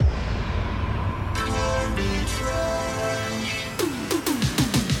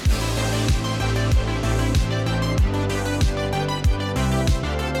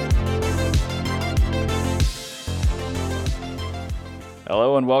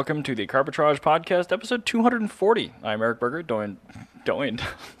and welcome to the Carbitrage Podcast, episode 240. I'm Eric Berger, joined.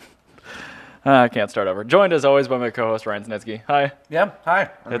 I can't start over. Joined, as always, by my co-host, Ryan Snitsky. Hi. Yeah,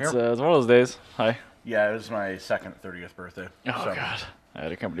 hi. It's one of those days. Hi. Yeah, it was my second 30th birthday. Oh, God. I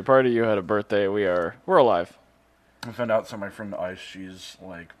had a company party. You had a birthday. We're alive. I found out, so my friend Ice, she's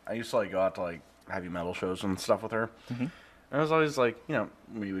like, I used to like go out to like heavy metal shows and stuff with her. Mm-hmm. And I was always like,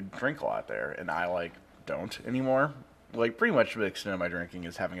 we would drink a lot there, and I like don't anymore. Like, pretty much the extent of my drinking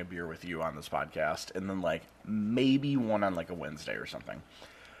is having a beer with you on this podcast, and then like maybe one on like a Wednesday or something.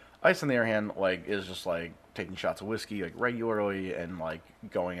 Ice, on the other hand, like, is just like taking shots of whiskey like regularly and like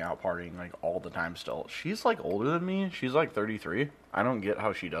going out partying like all the time still. She's like older than me. She's like 33. I don't get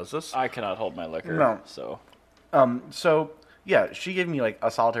how she does this. I cannot hold my liquor. No. So Yeah, she gave me like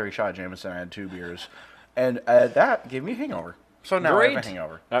a solitary shot of Jameson. I had 2 beers, and that gave me a hangover. So now I have a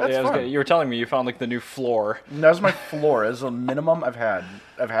hangover. That's fun. You were telling me you found like the new floor. That was my floor. It's the minimum I've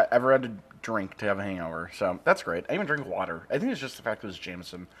ever had to drink to have a hangover. So that's great. I even drink water. I think it's just the fact that it's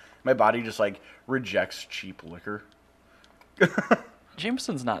Jameson. My body just like rejects cheap liquor.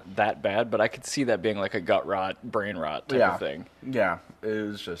 Jameson's not that bad, but I could see that being like a gut rot, brain rot type of thing. Yeah, it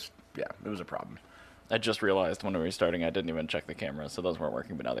was a problem. I just realized when we were starting, I didn't even check the cameras, so those weren't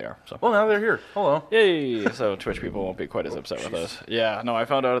working, but now they are. So. Well, now they're here. Hello. Yay! So Twitch people won't be quite as upset with us. Yeah, no, I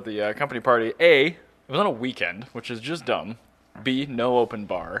found out at the company party, A, it was on a weekend, which is just dumb. B, no open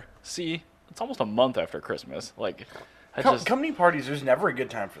bar. C, it's almost a month after Christmas. Like, Company parties, there's never a good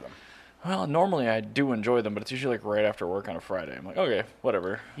time for them. Well, normally I do enjoy them, but it's usually like right after work on a Friday. I'm like, okay,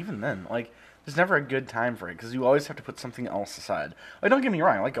 whatever. Even then, like, there's never a good time for it, because you always have to put something else aside. Like, don't get me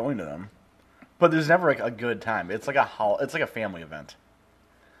wrong, I like going to them. But there's never like a good time. It's like a family event.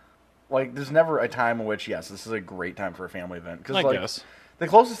 Like, there's never a time in which, yes, this is a great time for a family event. I guess. The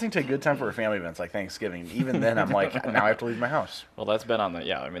closest thing to a good time for a family event is like Thanksgiving. Even then, I'm like, now I have to leave my house. Well, that's been on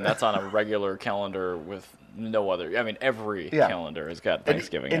that's on a regular calendar with no other. I mean, every calendar has got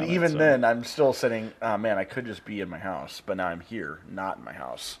Thanksgiving and on even it, so. then, I'm still sitting, man, I could just be in my house. But now I'm here, not in my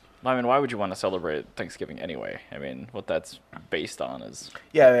house. I mean, why would you want to celebrate Thanksgiving anyway? I mean, what that's based on is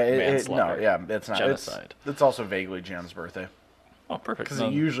it's not. Genocide. It's also vaguely Jen's birthday. Oh, perfect. Because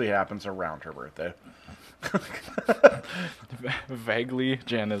it usually happens around her birthday. Vaguely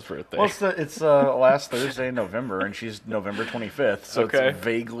Jana's birthday. Well, it's last Thursday in November, and she's November 25th, so it's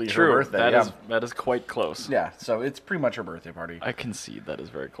vaguely her birthday. That is quite close. Yeah, so it's pretty much her birthday party. I concede that is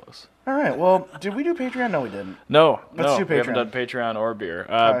very close. All right, well, did we do Patreon? No, we didn't. No, Let's do Patreon. We haven't done Patreon or beer.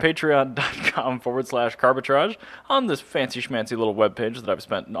 Patreon.com/Carbitrage. On this fancy schmancy little webpage that I've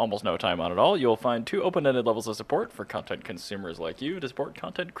spent almost no time on at all, you'll find 2 open-ended levels of support for content consumers like you to support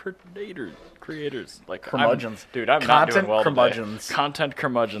content creators like curmudgeons. I'm not doing well curmudgeons. Today. Content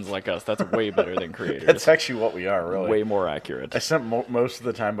curmudgeons like us. That's way better than creators. That's actually what we are, really. Way more accurate. I spent most of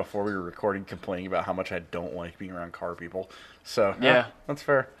the time before we were recording complaining about how much I don't like being around car people. So yeah, that's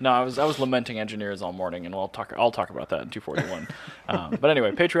fair. No, I was lamenting engineers all morning, and I'll talk about that in 241. But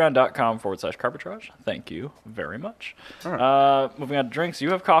anyway, Patreon.com/Carbitrage. Thank you very much. Right. Moving on to drinks,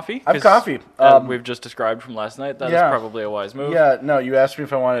 you have coffee. I have coffee. We've just described from last night. That is probably a wise move. Yeah, no, you asked me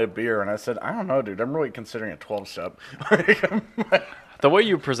if I wanted a beer, and I said, I don't know, dude. I'm really considering a 12-step. The way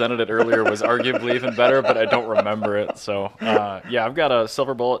you presented it earlier was arguably even better, but I don't remember it. So, I've got a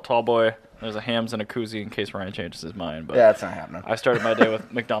Silver Bullet Tall Boy. There's a Hams and a koozie in case Ryan changes his mind. But yeah, it's not happening. I started my day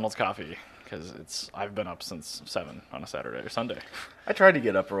with McDonald's coffee because I've been up since 7 on a Saturday or Sunday. I tried to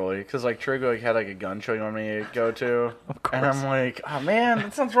get up early because like Trigo had like a gun show you want me to go to, of course. And I'm like, oh man,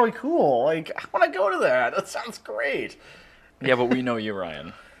 that sounds really cool. Like I want to go to that. That sounds great. Yeah, but we know you,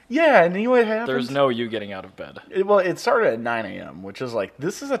 Ryan. Yeah, and you know what happens? There's no you getting out of bed. It started at 9 a.m., which is like,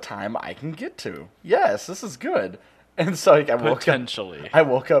 this is a time I can get to. Yes, this is good. And so like, I woke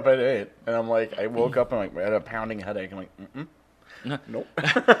up at 8, and I'm like, I woke up and like, I had a pounding headache. I'm like, nope.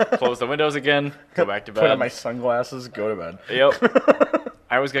 Close the windows again, go back to bed. Put on my sunglasses, go to bed. Yep.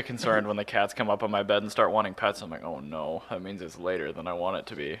 I always get concerned when the cats come up on my bed and start wanting pets. I'm like, oh no, that means it's later than I want it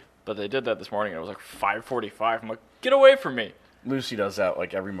to be. But they did that this morning, and it was like 5:45. I'm like, get away from me. Lucy does that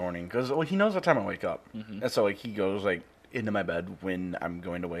like every morning because he knows what time I wake up, and so like he goes like into my bed when I'm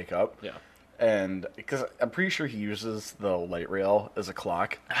going to wake up. Yeah. And because I'm pretty sure he uses the light rail as a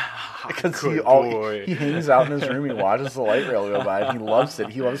clock, because he hangs out in his room, he watches the light rail go by, and he loves it.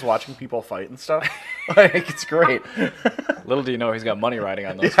 He loves watching people fight and stuff. Like it's great. Little do you know, he's got money riding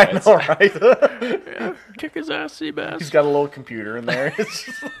on those fights. I know, right? Yeah, kick his ass, Seabass. He's got a little computer in there.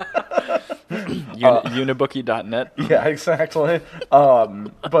 Unibookie.net. Yeah, exactly.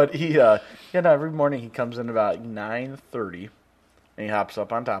 But he, every morning he comes in about 9:30, and he hops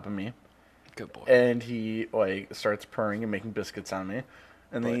up on top of me. Good boy. And he like starts purring and making biscuits on me.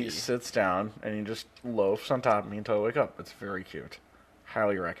 And then he Buddy. sits down and he just loafs on top of me until I wake up. It's very cute.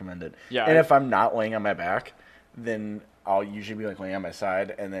 Highly recommend it. Yeah, And I- if I'm not laying on my back, then I'll usually be like laying on my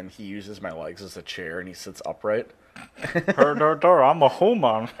side, and then he uses my legs as a chair and he sits upright. I'm a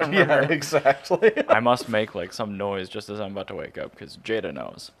human. Yeah, exactly. I must make like some noise just as I'm about to wake up because Jada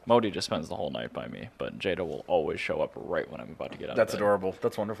knows. Modi just spends the whole night by me, but Jada will always show up right when I'm about to get out That's of bed. adorable.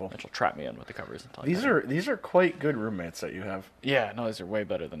 That's wonderful. And she'll trap me in with the covers until I These are quite good roommates that you have. Yeah, no, these are way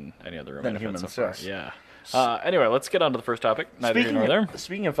better than any other roommate I've had humans, so far. yes. Yeah. Anyway, let's get on to the first topic. Neither here nor there.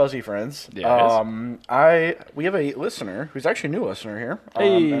 Speaking of fuzzy friends, Yeah, we have a listener who's actually a new listener here.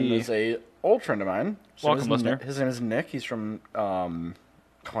 Hey. And is a old friend of mine. Welcome, listener. His name is Nick. He's from I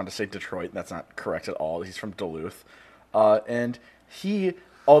want to say Detroit. That's not correct at all. He's from Duluth, and he,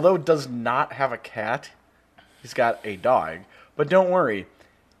 although does not have a cat, he's got a dog. But don't worry,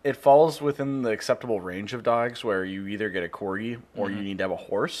 it falls within the acceptable range of dogs where you either get a corgi or you need to have a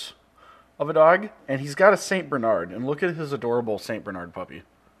horse of a dog, and he's got a Saint Bernard. And look at his adorable Saint Bernard puppy.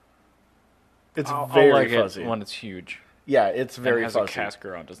 It's I'll very like fuzzy. it when it's huge. Yeah, it's very and has fuzzy. a cask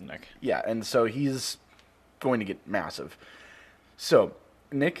around his neck. Yeah, and so he's going to get massive. So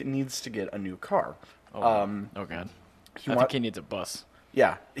Nick needs to get a new car. Oh, oh God. I want- think he needs a bus.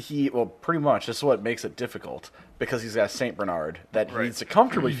 Yeah, well, pretty much. This is what makes it difficult because he's got a Saint Bernard that he needs to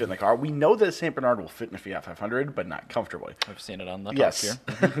comfortably fit in the car. We know that Saint Bernard will fit in a Fiat 500, but not comfortably. I've seen it on the top Yes,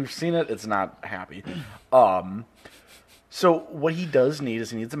 here. we've seen it. It's not happy. So what he does need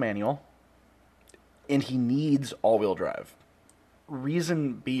is he needs a manual, and he needs all-wheel drive.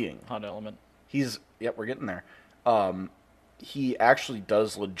 Reason being, Honda Element. we're getting there. He actually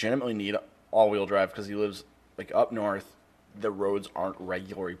does legitimately need all-wheel drive because he lives like up north. The roads aren't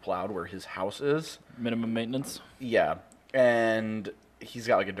regularly plowed where his house is. Minimum maintenance. Yeah, and he's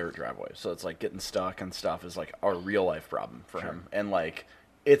got like a dirt driveway, so it's like getting stuck and stuff is like a real life problem for him. And like,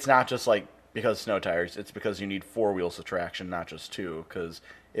 it's not just like because snow tires; it's because you need 4 wheels of traction, not just 2. Because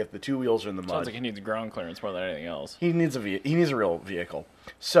if the 2 wheels are in the mud, Sounds like he needs ground clearance more than anything else. he needs a real vehicle.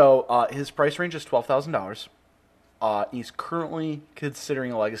 So his price range is $12,000. He's currently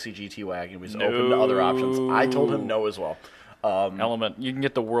considering a Legacy GT wagon. He's open to other options. I told him no as well. Element. You can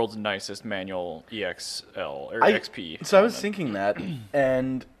get the world's nicest manual EXL or XP. So I was Element. thinking that,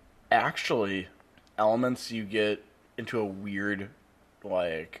 and actually, Elements you get into a weird,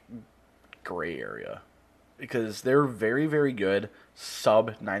 like, gray area because they're very, very good,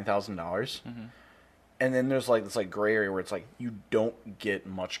 sub $9,000. And then there's like this like gray area where it's like you don't get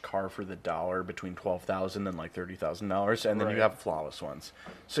much car for the dollar between $12,000 and like $30,000, and then you Right. have flawless ones.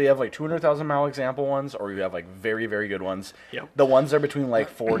 So you have like 200,000 mile example ones, or you have like very, very good ones. Yep. The ones that are between like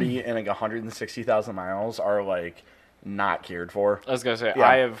 40 and like 160,000 miles are like not cared for. I was gonna say Yeah.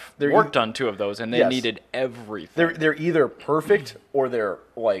 I have They're worked on 2 of those, and they Yes. needed everything. They're either perfect or they're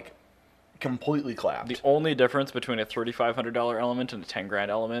like completely clapped. The only difference between a $3,500 Element and a $10,000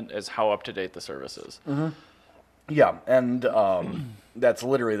 Element is how up to date the service is. Yeah, and that's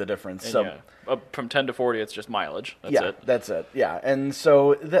literally the difference. And So yeah, up from 10 to 40, it's just mileage. That's yeah, it. that's it. Yeah, and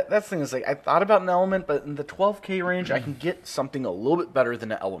so that's the thing is like I thought about an Element, but in the 12K range, I can get something a little bit better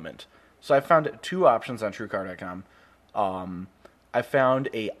than an Element. So I found 2 options on TrueCar.com. I found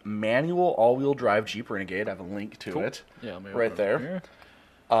a manual all-wheel drive Jeep Renegade. I have a link to it. Yeah, let me right open it up there. here.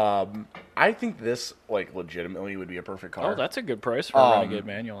 I think this like legitimately would be a perfect car. Oh, that's a good price for a Renegade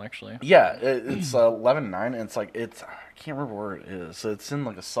manual, actually. Yeah, it's 11.9, and it's like I can't remember where it is. So it's in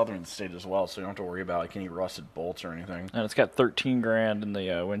like a southern state as well, so you don't have to worry about like any rusted bolts or anything. And it's got 13 grand in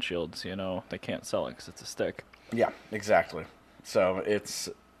the windshield, so you know they can't sell it because it's a stick. Yeah, exactly. So it's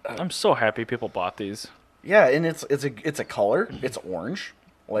I'm so happy people bought these. yeah, and it's a color. It's orange,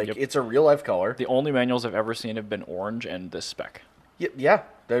 like Yep. it's a real life color. The only manuals I've ever seen have been orange and this spec. Yeah.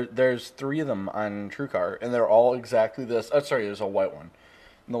 There's 3 of them on TrueCar, and they're all exactly this. Oh, sorry, there's a white one.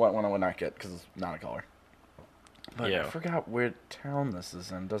 And the white one I would not get because it's not a color. But Yeah. I forgot where town this is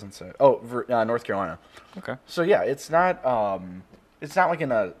in. It doesn't say. Oh, North Carolina. Okay. So yeah, it's not like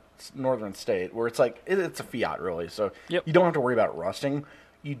in a northern state where it's like it's a Fiat really. So Yep. you don't have to worry about rusting.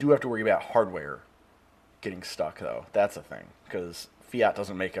 You do have to worry about hardware getting stuck though. That's a thing because Fiat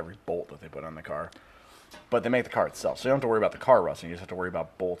doesn't make every bolt that they put on the car, but they make the car itself. So you don't have to worry about the car rusting. You just have to worry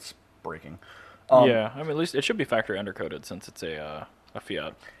about bolts breaking. Yeah, I mean at least it should be factory undercoated since it's a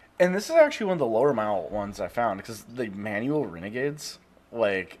Fiat. And this is actually one of the lower mile ones I found because the manual Renegades,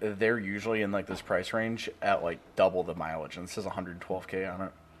 like they're usually in like this price range at like double the mileage, and it says 112K on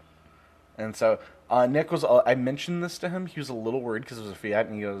it. And so Nick was. I mentioned this to him. He was a little worried because it was a Fiat,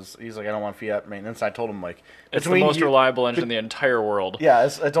 and he's like, I don't want Fiat maintenance. I told him like, It's the most reliable engine in the entire world. Yeah,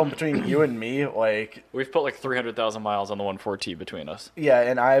 I told him between you and me, like We've put like 300,000 miles on the 1.4T between us. yeah,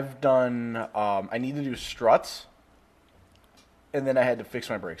 and I've done. I need to do struts, and then I had to fix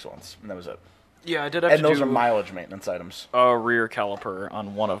my brakes once, and that was it. Yeah, I did have And to those do are mileage maintenance items. a rear caliper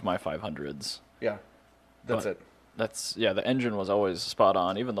on one of my 500s. Yeah, that's But it. the engine was always spot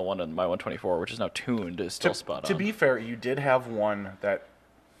on. Even the one in my 124, which is now tuned, is still spot on. To be fair, you did have one that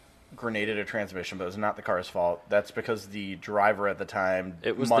grenaded a transmission, but it was not the car's fault. That's because the driver at the time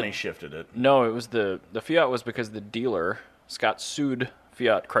shifted it. No, it was the Fiat was because the dealer, Scott, sued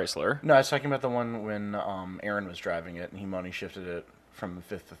Fiat Chrysler. No, I was talking about the one when Aaron was driving it and he money shifted it from the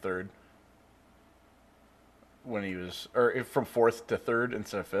fifth to third. When he was, from fourth to third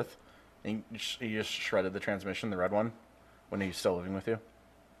instead of fifth. And he just shredded the transmission, the red one, when he was still living with you.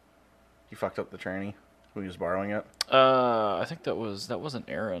 He fucked up the tranny when he was borrowing it. I think that wasn't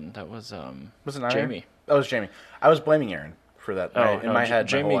Aaron. That was Was it not Jamie. Aaron? That was Jamie. I was blaming Aaron for that. In my head,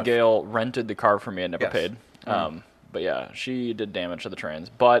 Jamie Gale rented the car for me and never paid. But yeah, she did damage to the trans,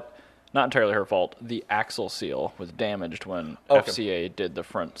 but not entirely her fault. The axle seal was damaged when FCA did the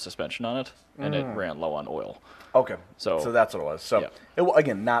front suspension on it, and it ran low on oil. Okay. So that's what it was. So,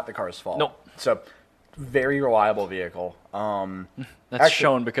 again, not the car's fault. Nope. So, very reliable vehicle. That's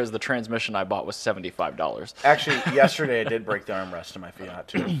shown because the transmission I bought was $75. Actually, yesterday I did break the armrest in my Fiat,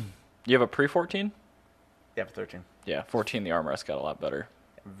 too. You have a pre-14? Yeah, 13. Yeah, 14, the armrest got a lot better.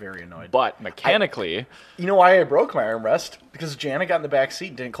 Very annoyed. But mechanically... You know why I broke my armrest? Because Jana got in the back seat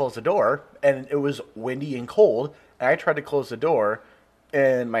and didn't close the door, and it was windy and cold, and I tried to close the door,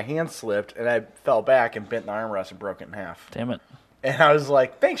 and my hand slipped, and I fell back and bent the armrest and broke it in half. Damn it. And I was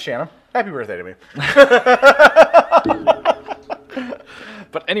like, thanks, Shanna. Happy birthday to me.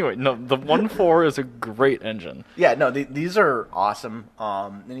 But anyway, no, the 1.4 is a great engine. Yeah, no, these are awesome.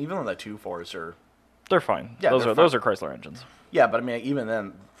 And even the 2.4s are... They're fine. Yeah, those are Chrysler engines. Yeah, but I mean, even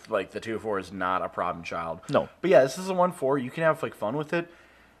then, like, the 2.4 is not a problem child. No. But yeah, this is a 1.4. You can have, like, fun with it.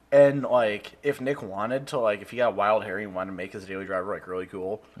 And, like, if Nick wanted to, like, if he got wild hair and wanted to make his daily driver, like, really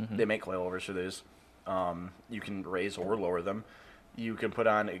cool, they make coilovers for these. You can raise or lower them. You can put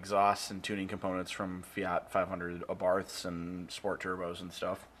on exhausts and tuning components from Fiat 500 Abarths and sport turbos and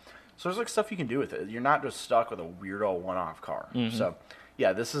stuff. So there's, like, stuff you can do with it. You're not just stuck with a weirdo one-off car. So,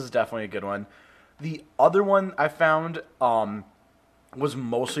 yeah, this is definitely a good one. The other one I found was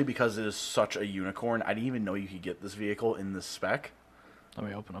mostly because it is such a unicorn. I didn't even know you could get this vehicle in this spec. Let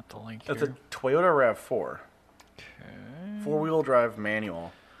me open up the link here. It's a Toyota RAV4. Okay. Four-wheel drive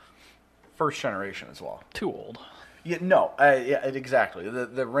manual. First generation as well. Too old. Yeah, no, exactly.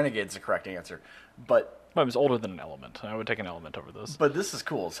 The Renegade's the correct answer. But Well, it was older than an Element. I would take an Element over this. But this is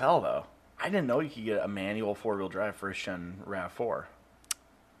cool as hell, though. I didn't know you could get a manual four-wheel drive first-gen RAV4.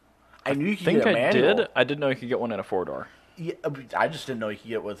 I knew you could get a manual. I did know you could get one in a four-door. Yeah, I just didn't know you could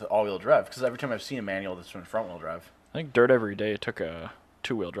get it with all-wheel drive, because every time I've seen a manual that's been front-wheel drive. I think Dirt Every Day took a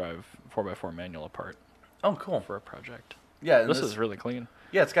two-wheel drive 4x4 manual apart. Oh, cool. For a project. Yeah, this is really clean.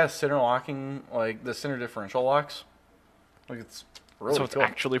 Yeah, it's got center locking, like the center differential locks. Like it's really So it's cool.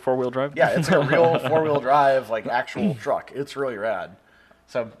 actually four-wheel drive? Yeah, it's a real four-wheel drive, like actual truck. It's really rad.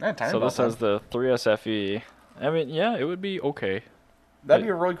 So, this has the 3SFE. I mean, yeah, it would be okay. That'd be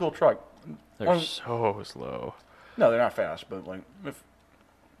a really cool truck. They're so slow. No, they're not fast, but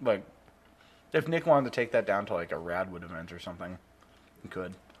if Nick wanted to take that down to like a Radwood event or something, he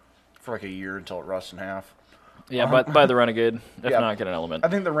could for like a year until it rusts in half. Yeah, but buy the Renegade. If not, get an Element. I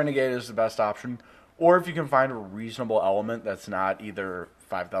think the Renegade is the best option. Or if you can find a reasonable Element that's not either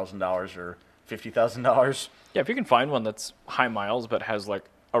 $5,000 or $50,000. Yeah, if you can find one that's high miles but has like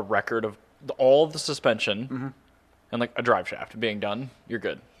a record of all of the suspension and like a drive shaft being done, you're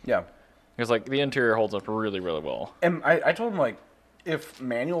good. Yeah. Because like the interior holds up really, really well. And I told him like, if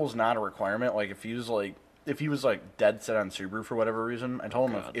manual is not a requirement, like if he was dead set on Subaru for whatever reason, I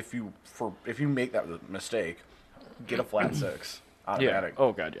told him if you make that mistake, get a flat six automatic. Yeah.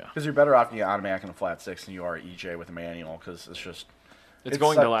 Oh god, yeah. Because you're better off getting automatic and a flat six than you are EJ with a manual. Because it's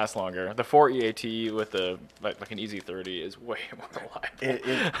going to last longer. The 4 EAT with the like an Easy 30 is way more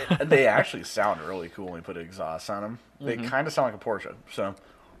reliable. They actually sound really cool when you put exhaust on them. They kind of sound like a Porsche. So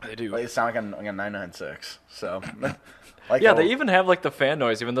they do. They sound like a 996. So. They even have like the fan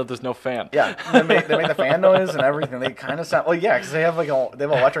noise, even though there's no fan. Yeah, they make the fan noise and everything. They kind of sound. Well, yeah, because they have an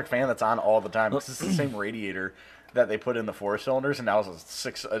electric fan that's on all the time. Because it's the same radiator that they put in the 4 cylinders, and now it's a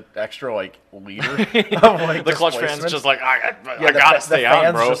 6 extra like liter of like The clutch displacement. fan's just like, I the gotta stay on,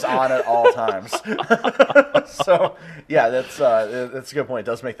 fan's bro. just on at all times. So yeah, that's a good point.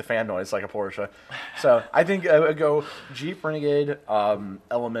 It does make the fan noise like a Porsche. So I think I would go Jeep Renegade,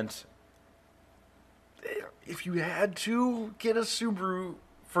 Element. If you had to get a Subaru,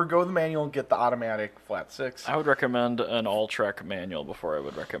 forgo the manual, get the automatic flat 6. I would recommend an all-track manual before I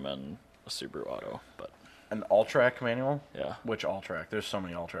would recommend a Subaru Auto, but An all-track manual? yeah. Which all-track? There's so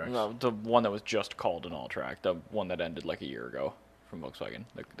many all-tracks. No, the one that was just called an all-track, the one that ended like a year ago from Volkswagen,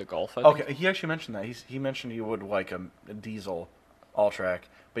 the Golf. I think. Okay, he actually mentioned that. He mentioned he would like a diesel all-track,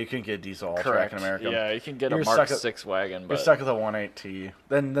 but you couldn't get a diesel all-track Correct. in America. Yeah, you can get You're a Mark stuck at- 6 wagon, You're but stuck with a 1.8T.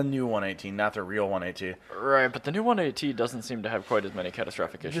 Then the new 1.8T, not the real 1.8T. right. But the new 180 doesn't seem to have quite as many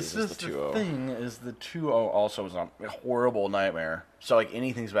catastrophic issues This as is the the 2.0. thing, is the 2.0 also is a horrible nightmare. So, like,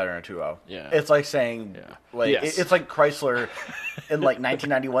 anything's better than a 2.0. Yeah. It's like saying, Yeah. like, Yes. it's like Chrysler in, like,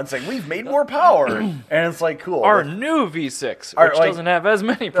 1991 saying, we've made more power. And it's like, cool. Our new V6, Our, which like- doesn't have as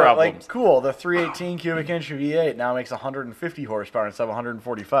many problems. Like, cool, the 318 cubic inch V8 now makes 150 horsepower instead of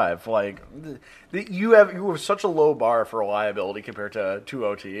 145. Like, you have such a low bar for reliability compared to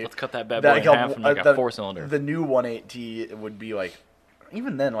 2.0T. Let's cut that bad boy in half and make a 4-cylinder. The new 1.8T would be like,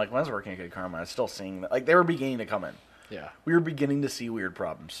 even then, like when I was working at Good Karma, I was still seeing that, like they were beginning to come in. Yeah. We were beginning to see weird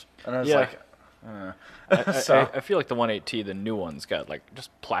problems, and I was Yeah. like, so I feel like the 1.8T, the new one's got like just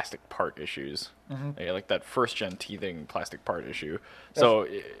plastic part issues. Mm-hmm. Yeah, like that first gen teething plastic part issue. So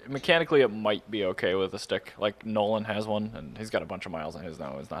mechanically, it might be okay with a stick. Like Nolan has one, and he's got a bunch of miles on his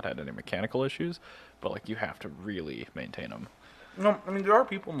now. He's not had any mechanical issues, but like you have to really maintain them. no, I mean there are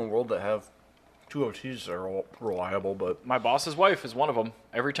people in the world that have 2.0Ts that are reliable, but My boss's wife is one of them.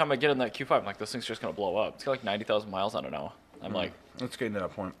 Every time I get in that Q5, I'm like, this thing's just gonna blow up. It's got like 90,000 miles on it now. I'm like, it's getting to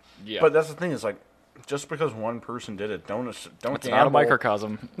that point. Yeah. But that's the thing is like, just because one person did it, don't it's not a gamble.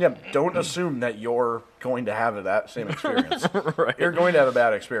 microcosm. Yeah, don't assume that you're going to have that same experience. Right. You're going to have a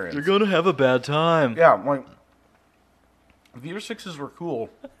bad experience. gonna have a bad time. Yeah, like VR6s were cool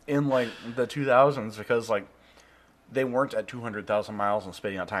in like the 2000s because like they weren't at 200,000 miles and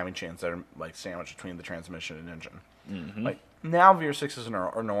spitting out timing chains that are like sandwiched between the transmission and engine. Mm-hmm. Like now VR6s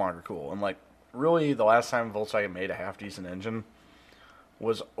are no longer cool, and like really the last time Volkswagen made a half decent engine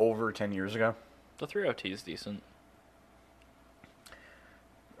was over 10 years ago. The 3.0T is decent.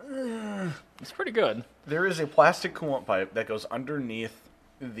 It's pretty good. There is a plastic coolant pipe that goes underneath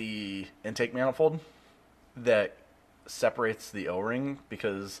the intake manifold that separates the O-ring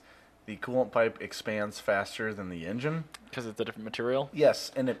because the coolant pipe expands faster than the engine. Because it's a different material.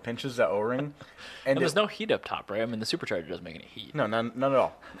 Yes, and it pinches the O-ring. And there's no heat up top, right? I mean, the supercharger doesn't make any heat. No, none at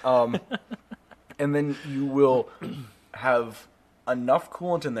all. And then you will have enough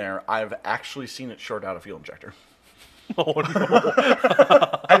coolant in there. I've actually seen it short out a fuel injector. Oh,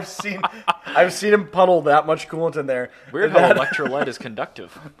 no. I've seen him puddle that much coolant in there. Weird how electrolyte is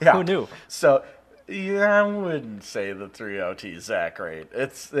conductive. Yeah. Who knew? So, yeah, I wouldn't say the 3.0T is that great.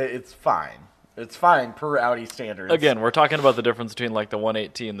 It's fine. It's fine per Audi standards. Again, we're talking about the difference between like the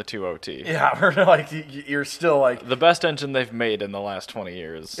 1.8T and the 2.0T. Yeah, we're like you're still like The best engine they've made in the last 20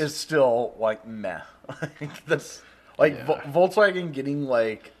 years. is still like meh. That's like Yeah. Volkswagen getting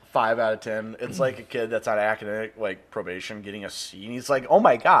like 5 out of 10. It's like a kid that's on academic like probation getting a C, and he's like, "Oh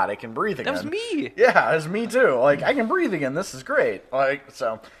my god, I can breathe again." That was me. Yeah, it's me too. Like I can breathe again. This is great. Like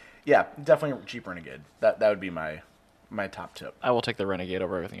so, yeah, definitely Jeep Renegade. That would be my top tip. I will take the Renegade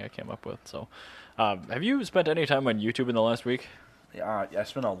over everything I came up with. So, have you spent any time on YouTube in the last week? Yeah, I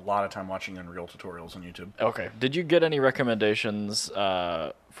spent a lot of time watching Unreal tutorials on YouTube. Okay. Did you get any recommendations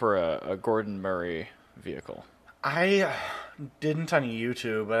for a Gordon Murray vehicle? I didn't on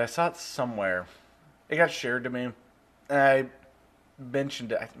YouTube, but I saw it somewhere. It got shared to me. And I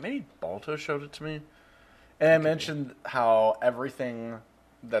mentioned it. Maybe Balto showed it to me. And I mentioned how everything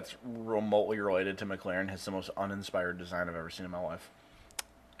that's remotely related to McLaren has the most uninspired design I've ever seen in my life.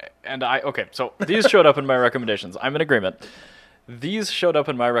 And okay, so these showed up in my recommendations. I'm in agreement. These showed up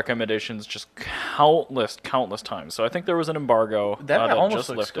in my recommendations just countless times. So I think there was an embargo That almost just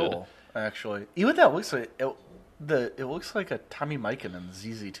looks lifted. cool, actually. Even that looks like it looks like a Tommy Mikan and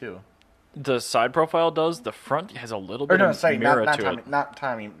ZZ too. The side profile does. The front has a little Or bit no, of sorry, mirror not to Tommy, it. not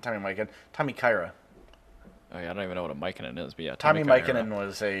Tommy Mikan, Tommy Kyra. Oh, yeah, I don't even know what a Mikan is, but yeah, Tommy Kyra. Mikan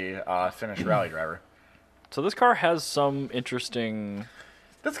was a Finnish rally driver. So this car has some interesting.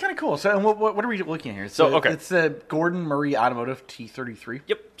 That's kind of cool. So, and what are we looking at here? So, okay. It's the Gordon Murray Automotive T33.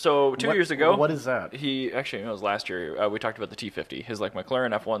 Yep. So 2 What- years ago, what is that? He actually, it was last year. We talked about the T50, his like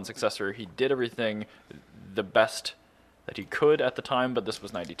McLaren F1 successor. He did everything the best that he could at the time, but this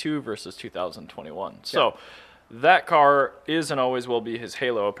was 92 versus 2021. So That car is and always will be his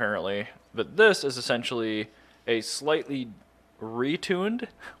Halo, apparently. But this is essentially a slightly retuned.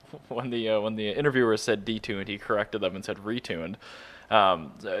 When the interviewer said detuned, he corrected them and said retuned.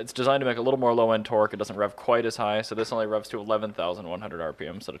 It's designed to make a little more low-end torque. It doesn't rev quite as high, so this only revs to 11,100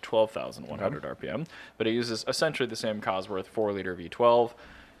 RPM instead of 12,100 RPM. But it uses essentially the same Cosworth 4-liter V12.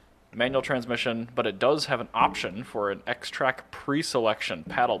 Manual transmission, but it does have an option for an X-Track pre-selection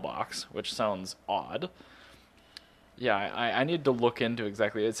paddle box, which sounds odd. Yeah, I need to look into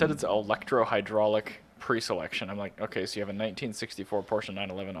exactly. It said it's electro-hydraulic pre-selection. I'm like, okay, so you have a 1964 Porsche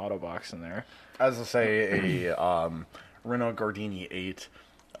 911 Autobox in there. As I say, a Renault Gardini 8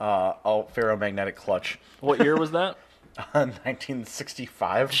 ferromagnetic clutch. What year was that?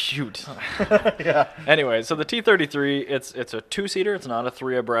 1965. Shoot. Yeah. Anyway, so the T33, it's a two-seater. It's not a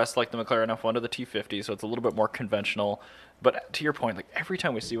three abreast like the McLaren F1 or the T50, so it's a little bit more conventional. But to your point, like every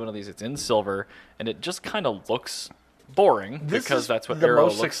time we see one of these, it's in silver, and it just kind of looks boring because that's what the Aero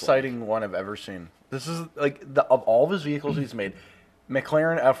most looks exciting one I've ever seen. This is like of all of his vehicles he's made,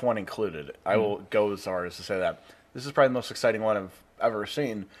 McLaren F1 included. I will go as far as to say that this is probably the most exciting one I've ever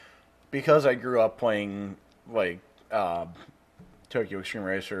seen because I grew up playing like Tokyo Extreme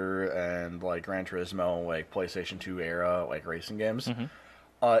Racer and like Gran Turismo, like PlayStation 2 era like racing games. Mm-hmm.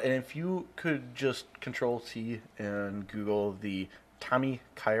 And if you could just Control T and Google the Tommy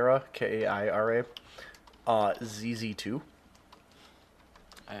Kaira, Kaira, ZZ2.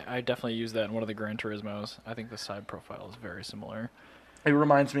 I definitely use that in one of the Gran Turismos. I think the side profile is very similar. It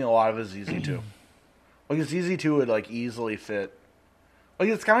reminds me a lot of a ZZ2. Like a ZZ2 would like easily fit. Like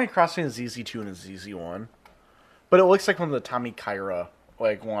it's kind of like crossing a ZZ2 and a ZZ1. But it looks like one of the Tommy Kaira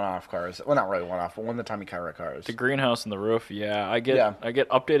like one-off cars. Well, not really one-off, but one of the Tommy Kaira cars. The greenhouse and the roof, yeah. I get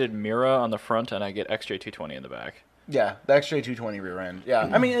updated Mira on the front, and I get XJ220 in the back. Yeah, the XJ220 rear end. Yeah,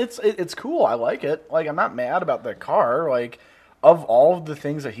 I mean it's cool. I like it. Like I'm not mad about the car. Like of all of the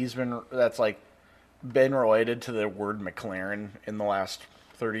things that that's like been related to the word McLaren in the last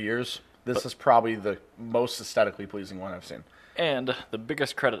 30 years, this is probably the most aesthetically pleasing one I've seen. And the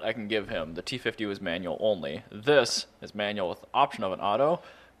biggest credit I can give him, the T50 was manual only. This is manual with the option of an auto,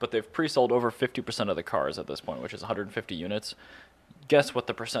 but they've pre-sold over 50% of the cars at this point, which is 150 units. Guess what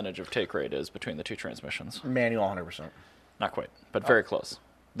the percentage of take rate is between the two transmissions? Manual 100%. Not quite, but very close.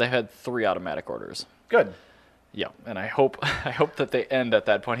 They had 3 automatic orders. Good. Yeah, and I hope that they end at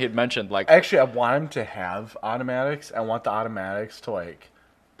that point. He had mentioned like actually I want him to have automatics. I want the automatics to like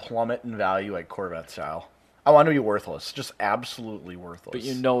plummet in value like Corvette style. I want to be worthless, just absolutely worthless. But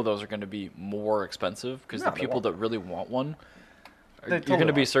you know those are going to be more expensive because the people that really want one, you're going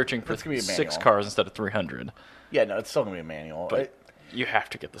to be searching for 6 cars instead of 300. Yeah, no, it's still going to be a manual. But you have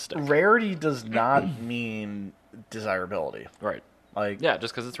to get the stick. Rarity does not mean desirability. Right. Like yeah,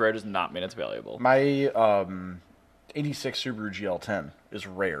 just because it's rare does not mean it's valuable. My 86 Subaru GL10 is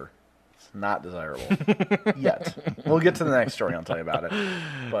rare. It's not desirable yet. We'll get to the next story. I'll tell you about it.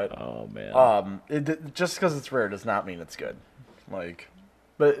 But oh man, just because it's rare does not mean it's good. Like,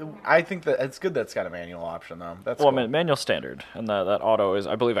 but I think that it's good that it's got a manual option though. That's well, cool. I mean, manual standard, and that auto is,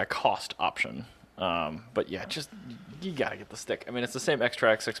 I believe, a cost option. But yeah, just you gotta get the stick. I mean, it's the same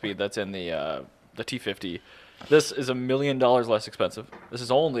X-Track 6-speed that's in the T50. This is $1 million less expensive. This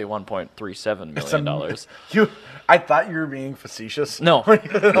is only $1.37 million. I thought you were being facetious. No.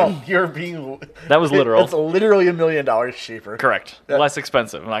 No, you're being. That was literal. It's literally $1 million cheaper. Correct. Less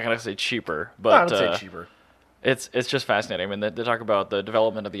expensive. I'm not gonna say cheaper, but I would say cheaper. It's just fascinating. I mean, they talk about the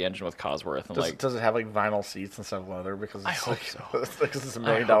development of the engine with Cosworth. And does it have like vinyl seats instead of leather? Because I hope so. Because it's $1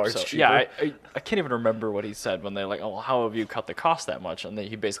 million cheaper. Yeah, I can't even remember what he said when they're like, "Oh, well, how have you cut the cost that much?" And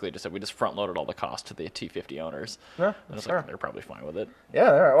he basically just said, "We just front loaded all the cost to the T50 owners." Yeah, and it's like they're probably fine with it. Yeah,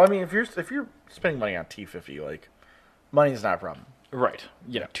 they're. Well, I mean, if you're spending money on T50, like money's not a problem. Right.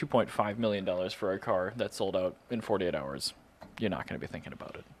 Yeah, $2.5 million for a car that sold out in 48 hours. You're not going to be thinking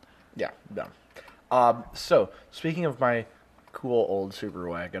about it. Yeah, no. So, speaking of my cool old super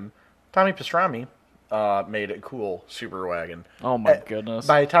wagon, Tommy Pastrami made a cool super wagon. Oh my goodness.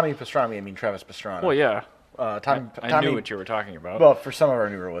 By Tommy Pastrami, I mean Travis Pastrana. Well, yeah. I knew what you were talking about. Well, for some of our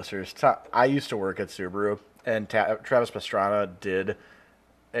newer listeners, I used to work at Subaru, and Travis Pastrana did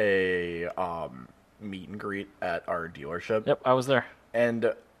a meet and greet at our dealership. Yep, I was there.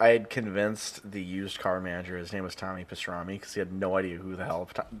 And I had convinced the used car manager, his name was Tommy Pastrami, because he had no idea who the hell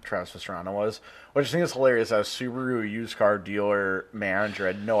Travis Pastrana was. Which I think is hilarious. As a Subaru used car dealer manager, I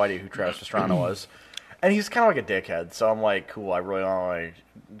had no idea who Travis Pastrana was. And he's kind of like a dickhead, so I'm like, cool, I really want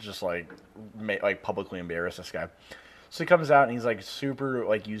to just publicly embarrass this guy. So he comes out and he's like super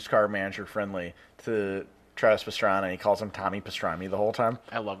like used car manager friendly to Travis Pastrana, and he calls him Tommy Pastrami the whole time.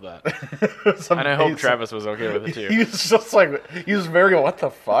 I love that. It's And I hope amazing. Travis was okay with it too. He was just like, he was very, what the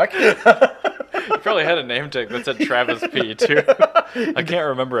fuck? He probably had a name tag that said Travis P too. I can't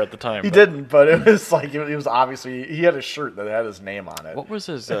remember at the time. He but- didn't, but it was like, it was obviously, he had a shirt that had his name on it. What was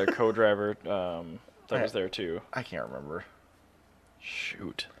his co-driver that was there too? I can't remember.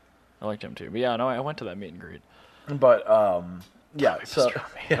 Shoot. I liked him too. But yeah, no, I went to that meet and greet. But, yeah, so,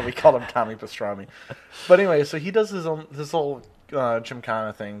 Pastrami. yeah, we called him Tommy Pastrami. But anyway, so he does his whole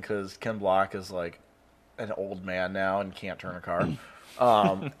Gymkhana thing, because Ken Block is like an old man now and can't turn a car.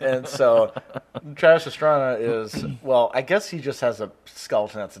 And so Travis Pastrana is, well, I guess he just has a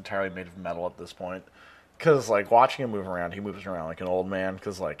skeleton that's entirely made of metal at this point. Because, like, watching him move around, he moves around like an old man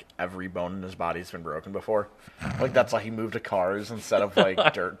because, like, every bone in his body's been broken before. Like, that's why he moved to cars instead of,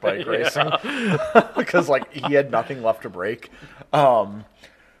 like, dirt bike racing. Because, like, he had nothing left to break. But,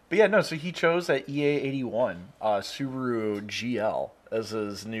 yeah, no, so he chose that EA81 Subaru GL as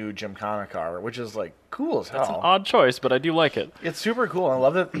his new Gymkhana car, which is, like, cool as hell. It's an odd choice, but I do like it. It's super cool. I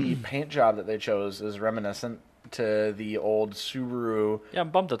love that the paint job that they chose is reminiscent to the old Subaru. Yeah,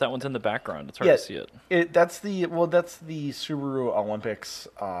 I'm bummed that one's in the background. It's hard to see it. That's the Subaru Olympics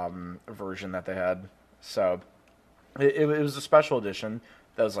version that they had. So it was a special edition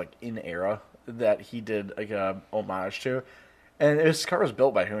that was like in era that he did like a homage to. And this car was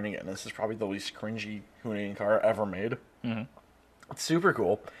built by Hoonigan. This is probably the least cringy Hoonigan car ever made. Mm-hmm. It's super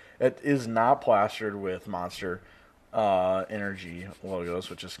cool. It is not plastered with Monster Energy logos,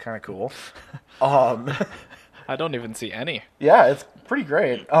 which is kind of cool. I don't even see any. Yeah, it's pretty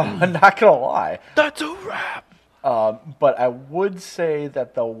great. I'm not gonna lie. That's a wrap. But I would say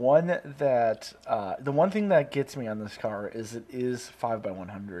that the one thing that gets me on this car is it is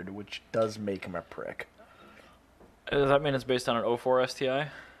 5x100, which does make him a prick. Does that mean it's based on an 04 STI?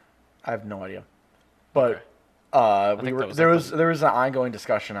 I have no idea. But think that was there like was an ongoing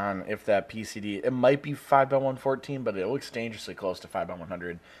discussion on if that PCD, it might be 5x114, but it looks dangerously close to 5x100.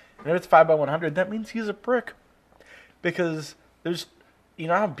 And if it's 5x100, that means he's a prick. Because there's, you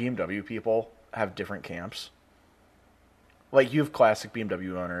know how BMW people have different camps? Like, you have classic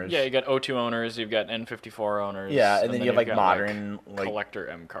BMW owners. Yeah, you got O2 owners, you've got N54 owners. Yeah, and then you have, you've like, got, modern, like collector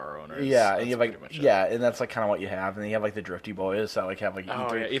M car owners. Yeah, and That's you have, pretty like, much it. yeah, and that's, like, kind of what you have. And then you have, like, the drifty boys that, like, have, like, Oh,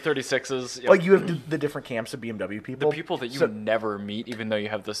 E30. yeah, E36s. Yep. Like, you have the different camps of BMW the people. people that you So- never meet, even though you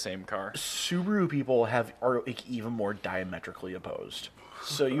have the same car. Subaru people are like even more diametrically opposed.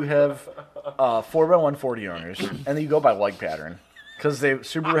 So you have 4x140 owners, and then you go by leg pattern because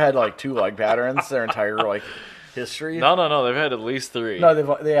Subaru had like 2 leg patterns their entire like history. No, they've had at least 3. No,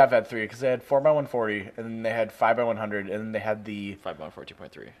 they have had 3 because they had 4x140, and then they had 5x100, and then they had the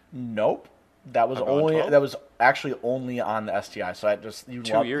 5x14.3. nope. That was 5x112? actually only on the STI. So I just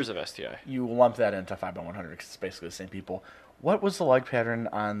 2 years of STI. you lump that into 5x100 because it's basically the same people. What was the leg pattern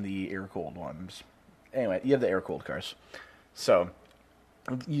on the air-cooled ones? Anyway, you have the air-cooled cars. So,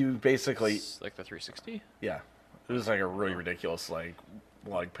 you basically... It's like the 360? Yeah. It was like a really ridiculous, like,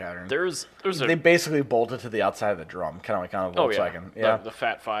 leg pattern. There's a... They basically bolted to the outside of the drum, kind of like on a Volkswagen. yeah. The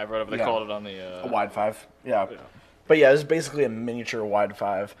Fat 5, whatever they Yeah. called it on the... A wide 5. Yeah. Yeah. But yeah, it was basically a miniature wide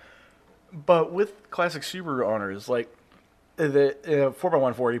 5. But with classic Subaru owners, like, the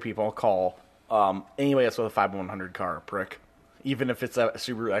 4x140 people call anybody that's with a 5x100 car a prick. Even if it's a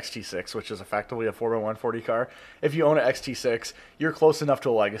Subaru XT6, which is effectively a 4x140 car. If you own an XT6, you're close enough to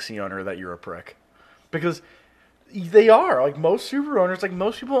a legacy owner that you're a prick. Because they are. Like, most Subaru owners, like,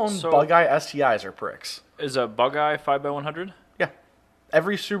 most people own So- Bug-Eye STIs are pricks. Is a Bug-Eye 5x100? Yeah.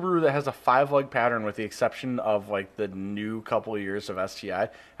 Every Subaru that has a 5-leg pattern, with the exception of, like, the new couple of years of STI,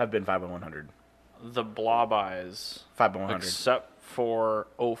 have been 5x100. The Blob Eyes, 5x100. except for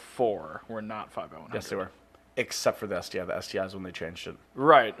 04, were not 5x100. Yes, they were. Except for the STI. The STI is when they changed it.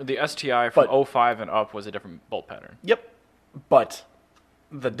 Right. The STI from But- 05 and up was a different bolt pattern. Yep. But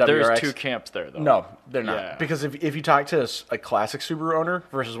the WRX... There's 2 camps there, though. No, they're not. Yeah. Because if you talk to a classic Subaru owner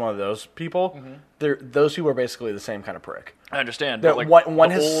versus one of those people, Mm-hmm. those people are basically the same kind of prick. I understand. They're- But like one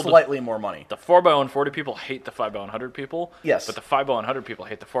the has old- slightly more money. The 4x140 people hate the 5x100 people. Yes. But the 5x100 people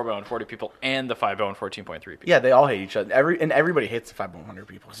hate the 4x140 people and the 5x114.3 people. Yeah, they all hate each other. Everybody hates the 5x100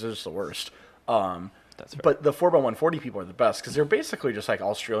 people because they're just the worst. That's fair. But the 4x140 people are the best because they're basically just like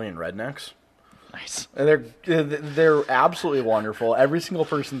Australian rednecks. Nice. And they're absolutely wonderful. Every single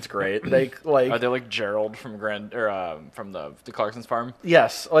person's great. They like Are they like Gerald from from the Clarkson's farm?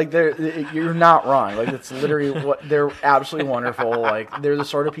 yes, like you're not wrong. Like it's literally what they're absolutely wonderful. Like they're the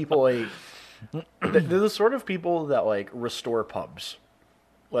sort of people they're the sort of people that like restore pubs.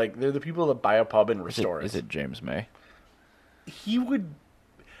 Like they're the people that buy a pub and restore Is it James May? He would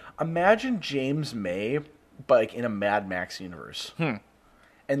imagine James May but like in a Mad Max universe.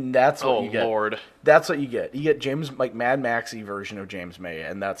 And that's what Oh you get. Lord. That's what you get. You get James, like Mad Maxy version of James May,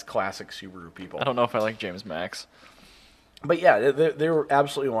 and that's classic Subaru people. I don't know if I like James Max. But yeah, they were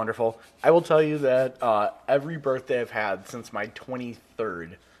absolutely wonderful. I will tell you that every birthday I've had since my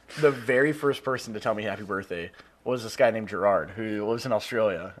 23rd, the very first person to tell me happy birthday was this guy named Gerard, who lives in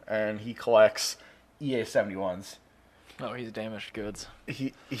Australia, and he collects EA 71s. Oh, he's damaged goods.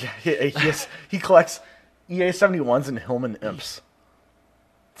 He collects EA 71s and Hillman Imps.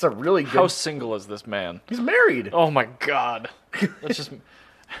 It's a really good... How single is this man? He's married. Oh my God. That's just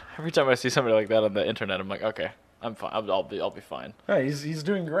every time I see somebody like that on the internet, I'm like, okay, I'm fine. I'll be fine. Yeah, he's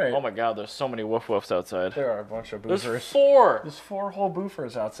doing great. Oh my God, there's so many woof woofs outside. There are a bunch of There's boofers. 4. There's 4 whole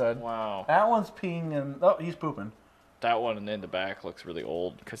boofers outside. Wow. That one's peeing and... Oh, he's pooping. That one in the back looks really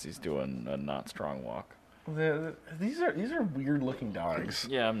old because he's doing a not strong walk. These are weird looking dogs.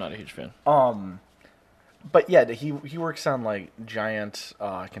 Yeah, I'm not a huge fan. But yeah, he works on like giant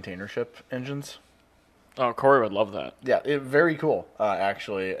container ship engines. Oh, Corey would love that. Yeah, very cool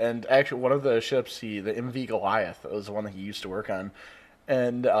actually. And actually, one of the ships, the MV Goliath, was the one that he used to work on.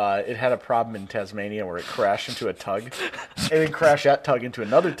 And it had a problem in Tasmania where it crashed into a tug, and then crashed that tug into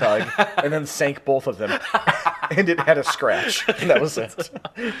another tug, and then sank both of them. And it had a scratch, and that was it.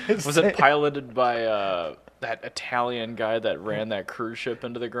 Was it piloted by that Italian guy that ran that cruise ship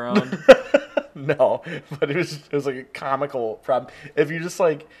into the ground? No, but it was like a comical problem. If you just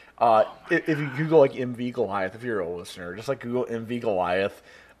like, if you Google like MV Goliath, if you're a listener, just like Google MV Goliath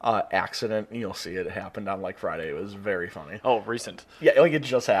accident, and you'll see it happened on like Friday. It was very funny. Oh, recent. Yeah, like it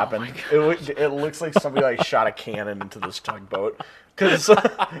just happened. It looks like somebody like shot a cannon into this tugboat because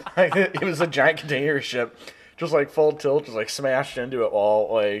it was a giant container ship. Just like full tilt, just like smashed into it while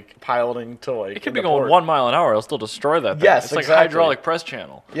like piloting to like. It could be going 1 mile an hour. It'll still destroy that thing. Yes, it's like exactly. hydraulic press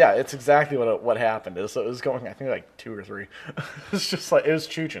channel. Yeah, it's exactly what happened. It was going, I think, like 2 or 3. It's just like it was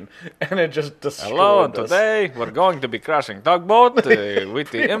chooching, and it just destroyed. Hello, and us. today we're going to be crashing tugboat with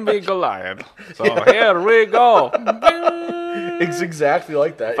the MV Goliath. So here we go. It's exactly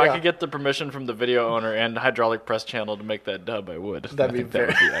like that. If I could get the permission from the video owner and hydraulic press channel to make that dub, I would. That'd be that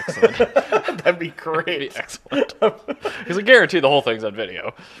would be excellent. that'd be great. That'd be excellent. Because I guarantee the whole thing's on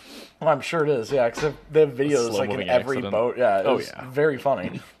video. Well, I'm sure it is. Yeah, because the video is like in Slow-moving every accident. boat. Yeah, it was yeah. very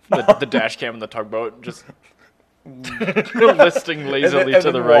funny. The dash cam in the tugboat just listing lazily and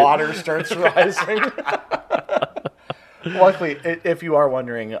to then the right. water starts rising. Luckily, if you are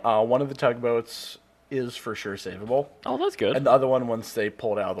wondering, one of the tugboats is for sure savable, Oh, that's good. and the other one, once they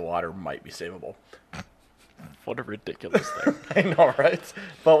pull it out of the water, might be savable. What a ridiculous thing. I know, right?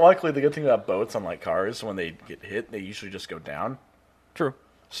 But luckily, the good thing about boats, unlike cars, when they get hit, they usually just go down. True.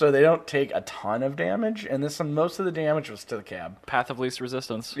 So they don't take a ton of damage, and most of the damage was to the cab. Path of least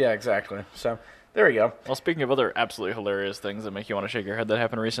resistance. Yeah, exactly. So there we go. Well, speaking of other absolutely hilarious things that make you want to shake your head that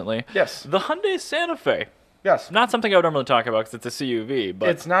happened recently. Yes. The Hyundai Santa Fe. Yes. Not something I would normally talk about because it's a CUV, but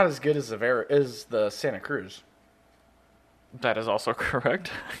It's not as good as the Santa Cruz. that is also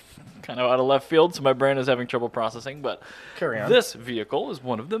correct. Kind of out of left field, so my brain is having trouble processing, but Carry on. this vehicle is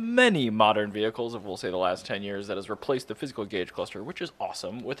one of the many modern vehicles of, we'll say, the last 10 years that has replaced the physical gauge cluster, which is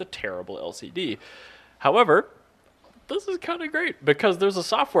awesome, with a terrible LCD. However, this is kind of great because there's a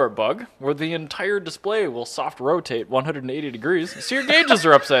software bug where the entire display will soft rotate 180 degrees, so your gauges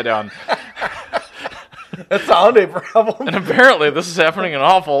are upside down. That's a Hyundai problem. And apparently this is happening an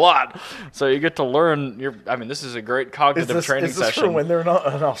awful lot. So you get to learn this is a great cognitive training is this session. for when they're not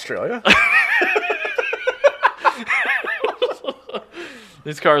in Australia?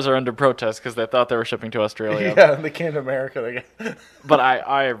 These cars are under protest because they thought they were shipping to Australia. Yeah, they came to America. But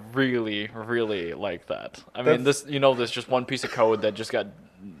I really, really like that. I mean, this just one piece of code that just got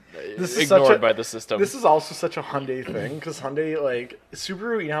ignored by the system. This is also such a Hyundai thing because Hyundai, like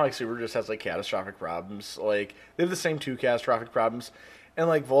Subaru, like Subaru just has like catastrophic problems. Like they have the same 2 catastrophic problems, and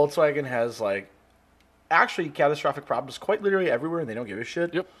like Volkswagen has like actually catastrophic problems quite literally everywhere, and they don't give a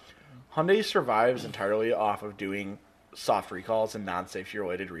shit. Yep. Hyundai survives entirely off of doing soft recalls and non-safety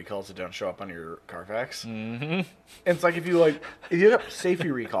related recalls that don't show up on your Carfax. Mm-hmm. And it's like if you have safety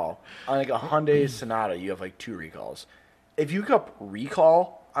recall on like a Hyundai Sonata, you have like 2 recalls. If you look up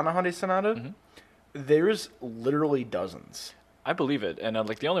recall on a Hyundai Sonata, there's literally dozens. I believe it, and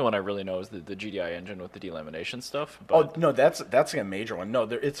like the only one I really know is the GDI engine with the delamination stuff. But No, that's like a major one. No,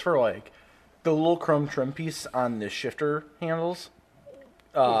 it's for like the little chrome trim piece on the shifter handles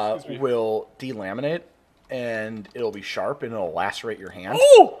will delaminate, and it'll be sharp and it'll lacerate your hand.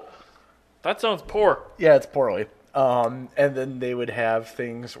 Oh, that sounds poor. Yeah, it's poorly. And then they would have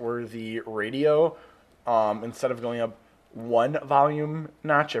things where the radio, instead of going up 1 volume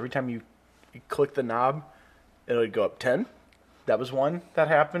notch every time you click the knob, it would go up 10. That was one that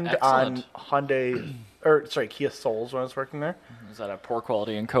happened Excellent. on Hyundai, or sorry, Kia Souls when I was working there. Is that a poor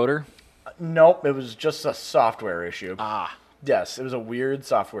quality encoder? Nope, it was just a software issue. Ah. Yes, it was a weird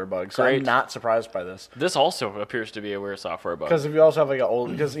software bug. So Great. I'm not surprised by this. This also appears to be a weird software bug. Because if you also have like an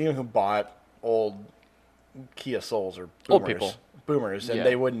old, because anyone who bought old Kia Souls or Old people. boomers, and Yeah.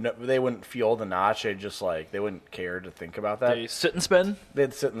 they wouldn't feel the notch. They wouldn't care to think about that. They sit and spin.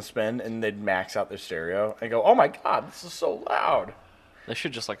 They'd sit and spin, and they'd max out their stereo and go, "Oh my god, this is so loud." They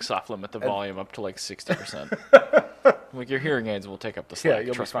should just like soft limit the volume up to like 60%. Like your hearing aids will take up the slack. Yeah,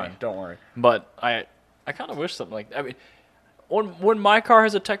 you'll be trust fine. me. Don't worry. But I kind of wish something like. I mean, when my car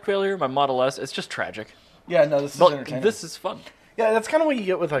has a tech failure, my Model S, it's just tragic. Yeah, no, this is But entertaining. this is fun. Yeah, that's kind of what you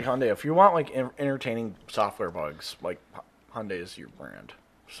get with like Hyundai. If you want like entertaining software bugs, like Hyundai is your brand.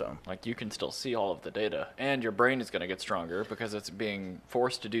 So Like you can still see all of the data, and your brain is going to get stronger because it's being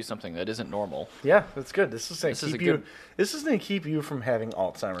forced to do something that isn't normal. yeah, that's good. This is going This to is keep a you. good- This is going to keep you from having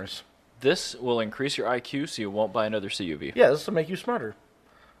Alzheimer's. This will increase your IQ, so you won't buy another CUV. Yeah, this will make you smarter.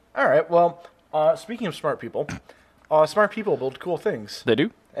 All right. Well, speaking of smart people build cool things, They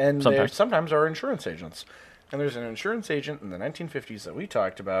do. and they sometimes. sometimes are insurance agents. And there's an insurance agent in the 1950s that we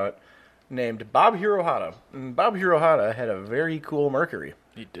talked about named Bob Hirohata. And Bob Hirohata had a very cool Mercury.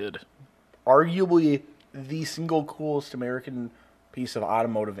 He did. Arguably the single coolest American piece of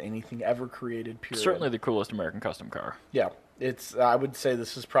automotive anything ever created, period. Certainly the coolest American custom car. Yeah. I would say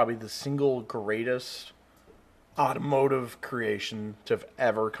this is probably the single greatest automotive creation to have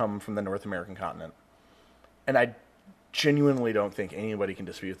ever come from the North American continent. And I genuinely don't think anybody can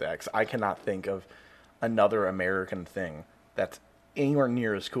dispute that, because I cannot think of another American thing that's anywhere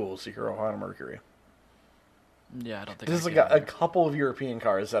near as cool as the Hirohata Mercury. Yeah, I don't think There's I like can a either. couple of European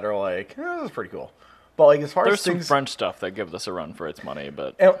cars that are like, this is pretty cool. But like as far There's as some things, French stuff that give this a run for its money,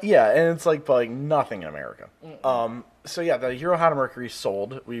 but yeah, and it's like, but like nothing in America. So yeah, the Hirohata Mercury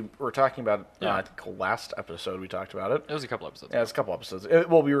sold. We were talking about Yeah. I think last episode we talked about it. it was a couple episodes. Yeah, it's a couple episodes.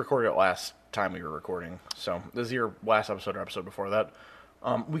 We recorded it last time we were recording, so this is your last episode or episode before that.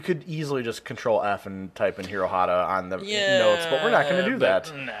 We could easily just Control F and type in Hirohata on the notes, but we're not going to do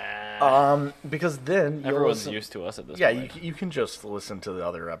that. Nah. Because then you'll Everyone's listen- used to us at this Yeah, point. you can just listen to the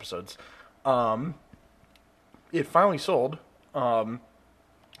other episodes. It finally sold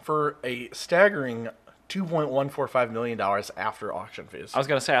for a staggering $2.145 million after auction fees. I was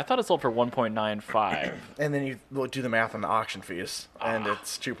gonna say I thought it sold for 1.95. And then you do the math on the auction fees, and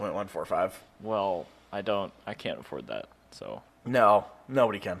it's 2.145. Well, I can't afford that. So No,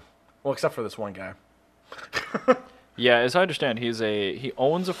 nobody can. Well, except for this one guy. yeah, as I understand, he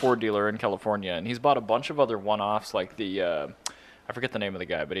owns a Ford dealer in California, and he's bought a bunch of other one-offs like the I forget the name of the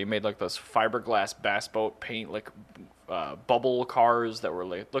guy, but he made like those fiberglass bass boat paint like bubble cars that were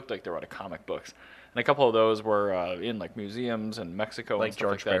looked like they were out of comic books, and a couple of those were in like museums in Mexico, Like and stuff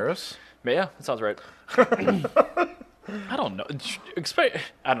George like that. Barris? But yeah, that sounds right. I don't know.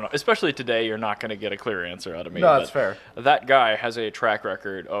 I don't know. Especially today, you're not going to get a clear answer out of me. No, that's but fair. That guy has a track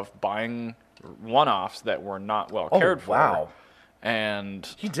record of buying one-offs that were not well cared for. Wow. And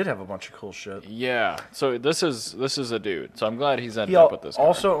He did have a bunch of cool shit. yeah, so this is a dude. So I'm glad he's ended He up with this car.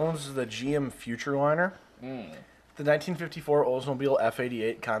 also owns the GM Futureliner. The 1954 Oldsmobile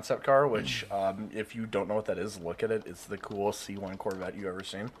F88 concept car, which, if you don't know what that is, look at it. It's the coolest C1 Corvette you've ever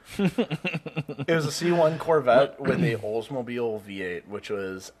seen. It was a C1 Corvette with a Oldsmobile V8, which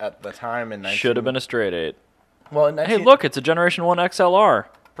was, at the time, in 19... Should have been a straight 8. Well, in 19... Hey, look, it's a Generation 1 XLR.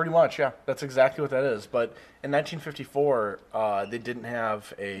 Pretty much, yeah. That's exactly what that is. But in 1954, they didn't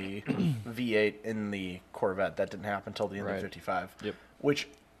have a V8 in the Corvette. That didn't happen until the end Right. of 55. Yep. Which,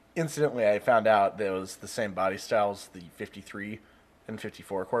 incidentally, I found out that it was the same body style as the 53 and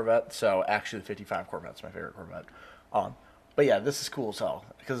 54 Corvette. So, actually, the 55 Corvette's my favorite Corvette. But yeah, this is cool as hell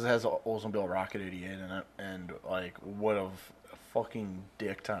because it has an Oldsmobile Rocket 88 in it and, like, would have fucking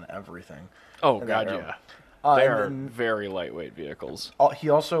dicked on everything. Oh, in that God, era. yeah. They and are then- very lightweight vehicles. He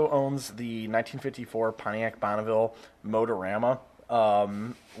also owns the 1954 Pontiac Bonneville Motorama,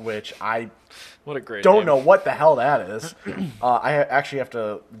 which I What a great don't name. know what the hell that is. I actually have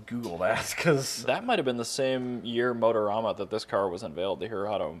to Google that because That might have been the same year Motorama that this car was unveiled, the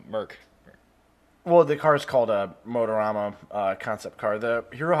Hirohata Merc. well, the car is called a Motorama concept car. The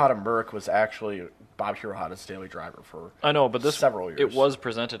Hirohata Merc was actually Bob Hirohata's daily driver for I know, but this several years. it was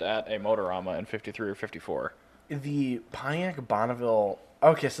presented at a Motorama in 53 or 54. The Pontiac Bonneville.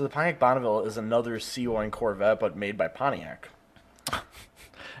 Okay, so the Pontiac Bonneville is another C1 Corvette, but made by Pontiac.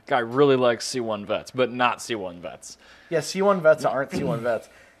 Guy really likes C1 vets, but not C1 vets. Yeah, C1 vets aren't C1 vets.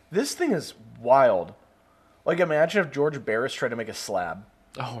 This thing is wild. Like, imagine if George Barris tried to make a slab.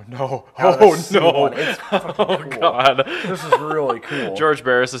 Oh no! Out of Oh the no! C1. It's fucking Oh cool. god! This is really cool. George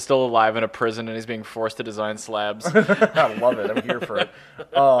Barris is still alive in a prison, and he's being forced to design slabs. I love it. I'm here for it.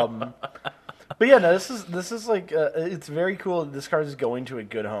 But yeah, no, this is like it's very cool. This car is going to a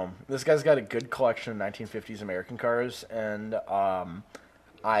good home. This guy's got a good collection of 1950s American cars, and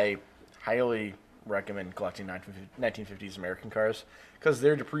I highly recommend collecting 1950s American cars because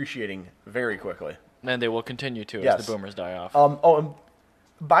they're depreciating very quickly. And they will continue to Yes. as the boomers die off. And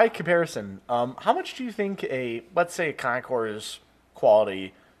by comparison, how much do you think let's say a Concours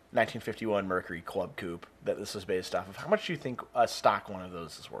quality 1951 Mercury Club Coupe that this is based off of, how much do you think a stock one of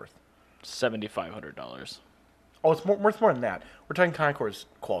those is worth? $7,500. Oh, it's worth more than that. We're talking Concours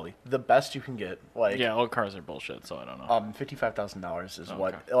quality, the best you can get. Like, Yeah, all cars are bullshit, so I don't know. $55,000 is Okay.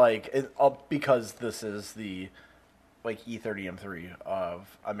 what because this is the like E30 M3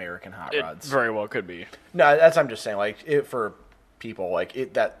 of American hot It rods. very well could be. No, I'm just saying, like, for people,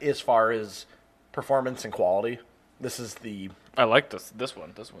 like, that as far as performance and quality, this is the... I like this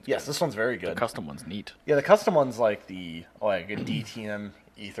one. This one's Yes, good. this one's very good. The custom one's neat. Yeah, the custom one's like a DTM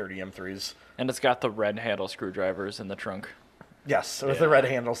E30 M3s. And it's got the red handle screwdrivers in the trunk. Yes, with Yeah. the red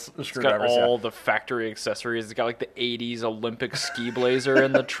handle It's got screwdrivers. all the factory accessories. It's got like the 80s Olympic ski blazer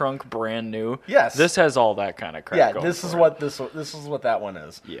in the trunk, brand new. Yes. This has all that kind of crap Yeah, going this is for what this is what that one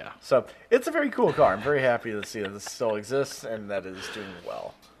is. Yeah. So it's a very cool car. I'm very happy to see that this still exists and that it is doing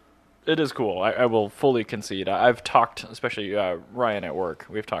well. It is cool. I will fully concede. I've talked, especially Ryan at work.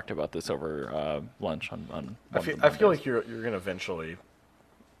 We've talked about this over lunch on I feel like you're gonna eventually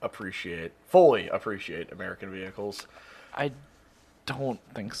fully appreciate American vehicles I don't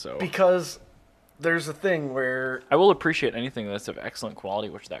think so. because there's a thing where I will appreciate anything that's of excellent quality,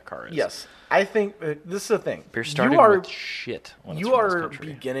 which that car is. yes, I think this is the thing. But you're starting you are with shit. When it's you from this are country.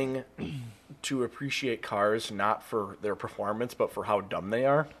 beginning to appreciate cars not for their performance but for how dumb they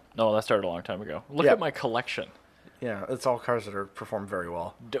are. No, that started a long time ago. Look Yeah. at my collection. Yeah, it's all cars that are performed very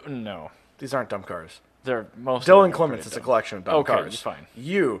well. No, These aren't dumb cars. they're most. Dylan Clements is a collection of dumb Okay, cars. fine.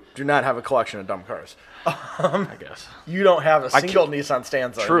 You do not have a collection of dumb cars. I guess. You don't have a I single Nissan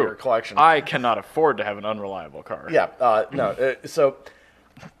Stanza True. in your collection. I cannot afford to have an unreliable car. Yeah, no. So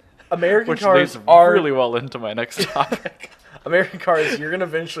American Which cars leads are really well into my next topic. American cars. You're gonna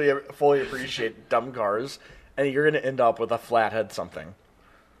eventually fully appreciate dumb cars, and you're gonna end up with a flathead something.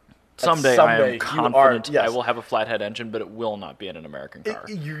 Someday I someday am you confident are- yes. I will have a flathead engine, but it will not be in an American car.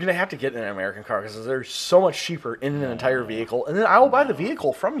 You're gonna have to get an American car because they're so much cheaper in an entire vehicle, and then I will buy the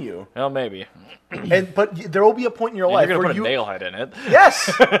vehicle from you. Well, maybe. But there will be a point in your life You're where going to put you a nailhead in it.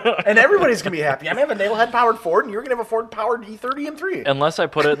 yes, and everybody's gonna be happy. I'm gonna have a nailhead powered Ford, and you're gonna have a Ford powered E30 M3. Unless I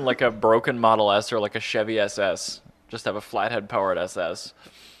put it in like a broken Model S or like a Chevy SS. Just have a flathead powered SS.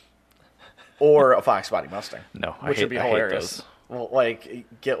 Or a Fox Body Mustang. No, I which hate- would be I hate hilarious. those. Well, like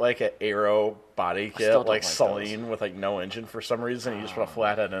get like an Aero body still kit, don't like like Celine with like no engine for some reason. You just put a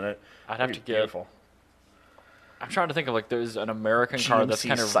flathead in it. I'd have It'd to be get- beautiful. I'm trying to think of like there's an American car that's GMC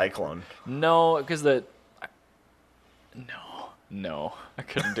kind of Cyclone. no, because no, I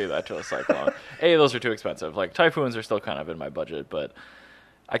couldn't do that to a Cyclone. Those are too expensive. Like Typhoons are still kind of in my budget, but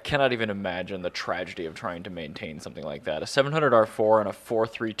I cannot even imagine the tragedy of trying to maintain something like that. A 700R4 and a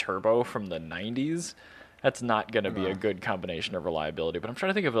 4.3 turbo from the 90s. That's not going to be a good combination of reliability. But I'm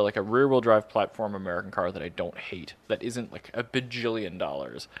trying to think of like a rear-wheel drive platform American car that I don't hate, that isn't like a bajillion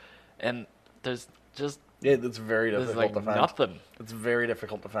dollars. And there's just Yeah, it's very there's difficult like to find. nothing. It's very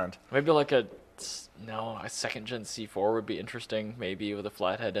difficult to find. Maybe like a second gen C4 would be interesting, maybe with a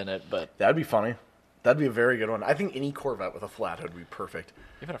flathead in it. But That'd be funny. That'd be a very good one. I think any Corvette with a flathead would be perfect.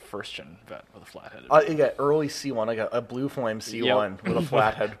 even a first gen vet with a flathead. You got early C1. I got a Blue Flame C1 with a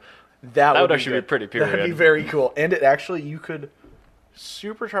flathead. That would be actually be good. pretty That'd be period. very cool. And it actually, you could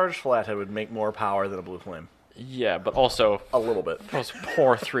supercharged flathead would make more power than a Blue Flame. Yeah, but also A little bit. those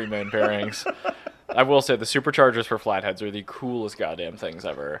poor 3-main bearings. I will say the superchargers for flatheads are the coolest goddamn things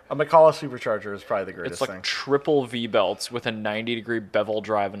ever. A McCullough supercharger is probably the greatest It's like thing. triple V belts with a 90-degree bevel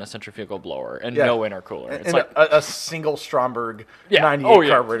drive and a centrifugal blower and Yeah. no intercooler. It's And like a single Stromberg Yeah. 98 Oh, yeah.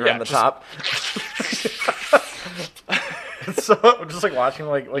 carburetor Yeah, on the just- top. So just like watching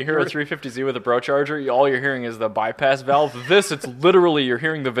like you hear a 350Z with a Bro Charger, all you're hearing is the bypass valve. This, it's literally you're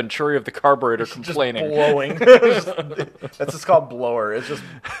hearing the Venturi of the carburetor just complaining. blowing. That's just called blower. It's just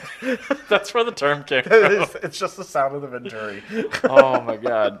That's where the term came from. it's just the sound of the Venturi. Oh my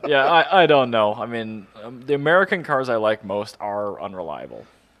god. Yeah, I don't know. I mean, the American cars I like most are unreliable.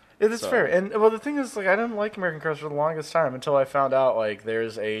 It is fair. And well, the thing is, like, I didn't like American cars for the longest time until I found out like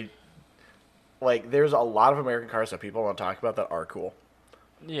there's a lot of American cars that people don't talk about that are cool.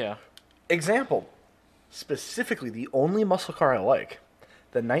 Yeah. Example, specifically, the only muscle car I like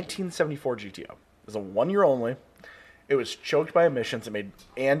the 1974 GTO. It was a 1 year only. It was choked by emissions.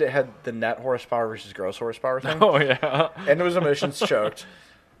 And it had the net horsepower versus gross horsepower thing. Oh, yeah. And it was emissions choked.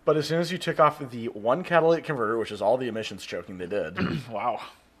 But as soon as you took off the one catalytic converter, which is all the emissions choking they did, Wow.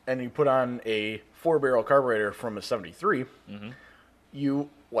 and you put on a 4-barrel carburetor from a 73, you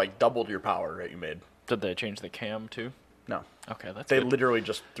like doubled your power that you made. Did they change the cam too? No. Okay, that's They good. literally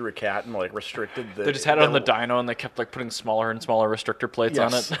just threw a cat and like restricted the. They just had it on the dyno and they kept like putting smaller and smaller restrictor plates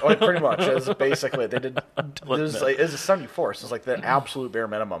on Yes, it. like, pretty much. It was basically they did. It was a 74, so it's like the absolute bare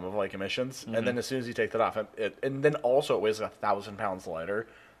minimum of like emissions. And then as soon as you take that off, and then also it weighs 1,000 pounds lighter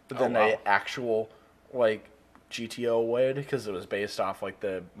than wow. the actual like GTO weighed because it was based off like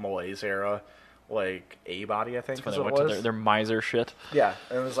the Malaise era. Like A body, I think When is they what went it to was. their miser shit. Yeah,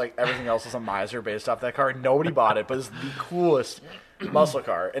 and it was like everything else was a miser based off that car. Nobody bought it, but it's the coolest muscle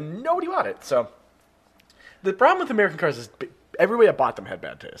car, and nobody bought it. So the problem with American cars is everybody that bought them had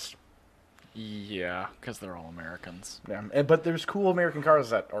bad taste. Yeah, because they're all Americans. Yeah, but there's cool American cars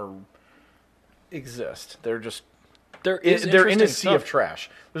that exist. They're just They're in they're in a sea of trash.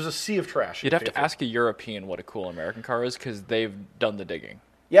 There's a sea of trash. You'd have to ask a European what a cool American car is because they've done the digging.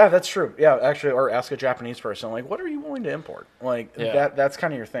 Yeah, that's true. Yeah, actually, or ask a Japanese person, like, what are you willing to import? Like, Yeah. that's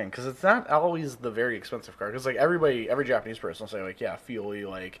kind of your thing. Because it's not always the very expensive car. Because, like, every Japanese person will say, like, yeah, Fioli,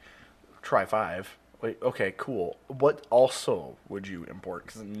 like, try 5. Wait, okay, cool. What also would you import?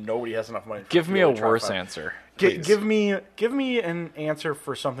 Because nobody has enough money for Give me a Fioli Tri worse 5. answer. Give me an answer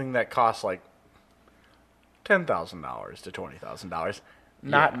for something that costs, like, $10,000 to $20,000.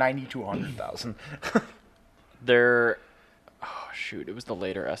 Not 90 to 100,000. They're... Oh, shoot. It was the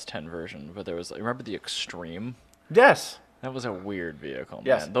later S10 version, but there was... Remember the Extreme? Yes. That was a weird vehicle, man.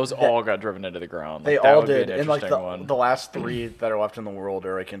 Yes, Those all got driven into the ground. They Like, that all would be did. an And, like, interesting one. the last 3 that are left in the world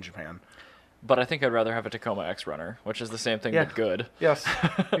are, like, in Japan. But I think I'd rather have a Tacoma X Runner, which is the same thing Yeah. but good. Yes,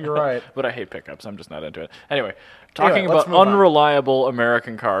 you're right. But I hate pickups. I'm just not into it. Anyway, talking let's about move on. unreliable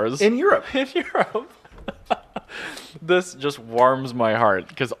American cars. In Europe. In Europe. This just warms my heart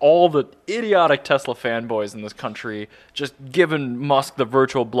because all the idiotic Tesla fanboys in this country just giving Musk the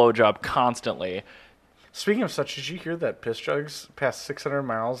virtual blowjob constantly. Speaking of such, did you hear that Piss passed 600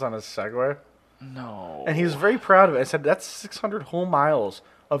 miles on his Segway? No. And he was very proud of it. I said, that's 600 whole miles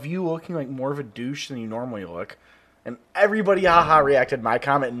of you looking like more of a douche than you normally look. And everybody haha reacted to my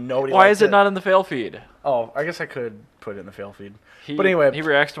comment and nobody Why liked is it not in the fail feed? Oh, I guess I could put it in the fail feed. But anyway. he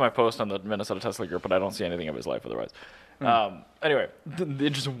reacts to my post on the Minnesota Tesla group, but I don't see anything of his life otherwise. Anyway, it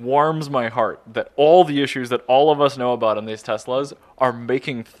just warms my heart that all the issues that all of us know about in these Teslas are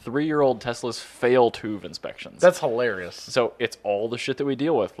making 3-year-old Teslas fail TÜV inspections. That's hilarious. So it's all the shit that we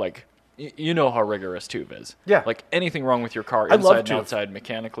deal with. Like, you know how rigorous TÜV is. Yeah. Like anything wrong with your car, I love inside and TÜV. outside,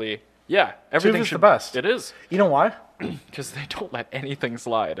 mechanically. Yeah, everything is should the best. It is You know why? because they don't let anything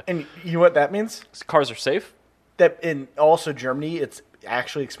slide. And you know what that means? Cars are safe. That in also Germany, it's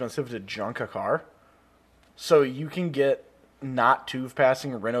actually expensive to junk a car. So you can get not TÜV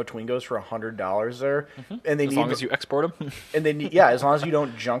passing Renault Twingos for $100 there, and they As need long as you export them. and they need as long as you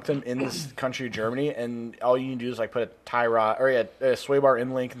don't junk them in this country of Germany, and all you can do is like put a tie rod or a sway bar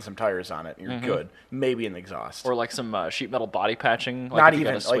in link and some tires on it, and you're good. Maybe an exhaust. Or like some sheet metal body patching. Like Not if you got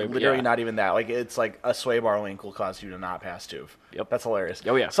even a sway- like literally yeah. not even that. Like it's like a sway bar link will cause you to not pass TÜV. Yep. That's hilarious.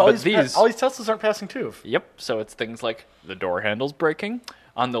 Oh, yeah. So all But these Teslas aren't passing TÜV. Yep. So it's things like the door handles breaking.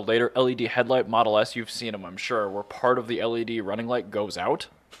 On the later LED headlight Model S, you've seen them, I'm sure, where part of the LED running light goes out.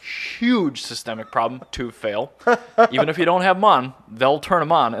 Huge systemic problem to fail. Even if you don't have them on, they'll turn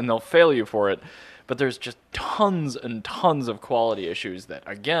them on and they'll fail you for it. But there's just tons and tons of quality issues that,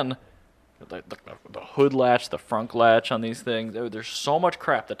 again, the hood latch, the front latch on these things, there's so much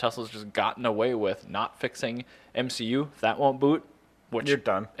crap that Tesla's just gotten away with not fixing. MCU, if that won't boot, which You're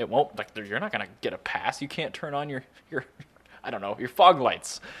done. It won't. Like you're not gonna get a pass. You can't turn on your I don't know, your fog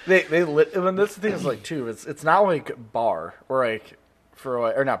lights. They lit. And that's the thing is like too. It's not like bar or like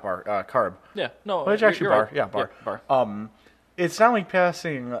or not bar carb. Yeah, no. Well, it's actually you're bar. right. Yeah, bar. Bar. It's not like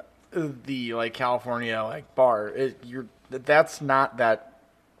passing the like California like bar. That's not that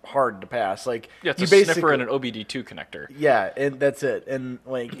hard to pass. Like Yeah, it's you a basically sniffer and an OBD2 connector. yeah, and that's it. And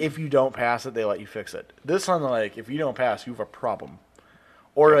like if you don't pass it, they let you fix it. This one like if you don't pass, you have a problem.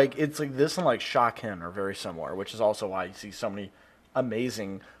 Or like it's like this and like Shotgun are very similar, which is also why you see so many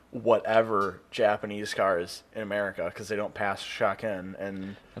amazing whatever Japanese cars in America because they don't pass Shotgun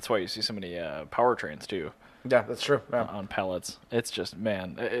and That's why you see so many powertrains too yeah, that's true. Yeah. on pellets. It's just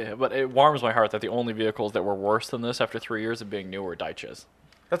man, but it warms my heart that the only vehicles that were worse than this after 3 years of being new were Daicias,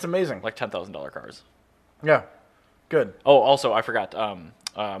 That's amazing. like $10,000 cars. Yeah, good. Oh, also I forgot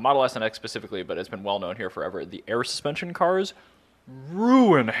Model S and X specifically, but it's been well known here forever. The air suspension cars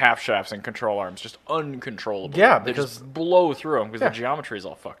ruin half shafts and control arms just uncontrollably. Yeah, they because- just blow through them because Yeah. the geometry is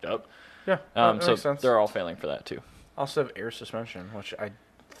all fucked up. Yeah, that So makes sense. they're all failing for that too. Also have air suspension, which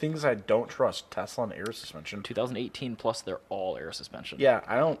things I don't trust. Tesla and air suspension. 2018 plus, they're all air suspension. Yeah,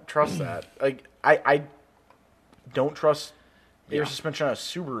 I don't trust that. Like I don't trust air Yeah. suspension on a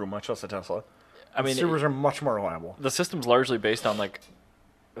Subaru, much less a Tesla. I mean, Subarus are much more reliable. the system's largely based on like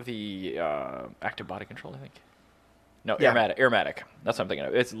the active body control, I think. No, Yeah. Airmatic. That's what I'm thinking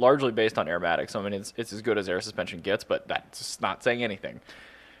of. It's largely based on Airmatic. So I mean, it's as good as air suspension gets, but that's not saying anything.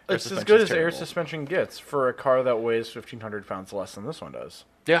 Air It's as suspension's good as air terrible. suspension gets for a car that weighs 1,500 pounds less than this one does.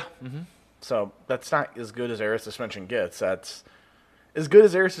 Yeah. So that's not as good as air suspension gets. That's as good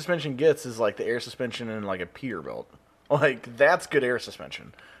as air suspension gets is like the air suspension in like a Peterbilt. Like that's good air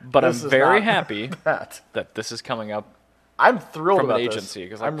suspension. But This I'm is very not happy that. that this is coming up. I'm thrilled From an about agency,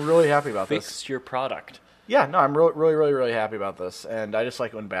 this. 'cause, like, I'm really happy about Fix this. your product. Yeah, no, I'm really happy about this, and I just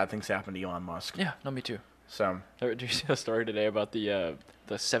like when bad things happen to Elon Musk. Yeah, no, me too. So Did you see the story today about the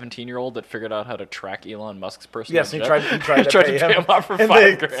 17-year-old that figured out how to track Elon Musk's personal yes, he jet? tried to pay him off for and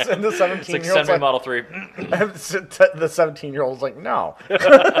 $5,000. And the It's like, 17-year-old's send me like, Model 3. the 17-year-old's like, no.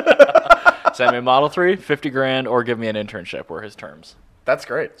 Send me a Model 3, $50,000, or give me an internship were his terms. That's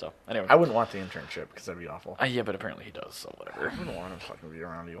great. So, anyway. I wouldn't want the internship because that'd be awful. Yeah, but apparently he does, so whatever. I wouldn't want to fucking be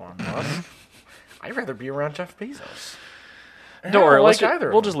around Elon Musk. I'd rather be around Jeff Bezos. And Don't I worry, like either.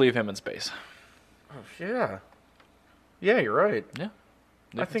 we'll of just them. leave him in space. Yeah. Yeah, you're right. Yeah.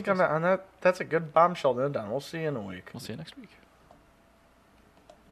 I think on that, that's a good bombshell to end on. We'll see you in a week. We'll see you next week.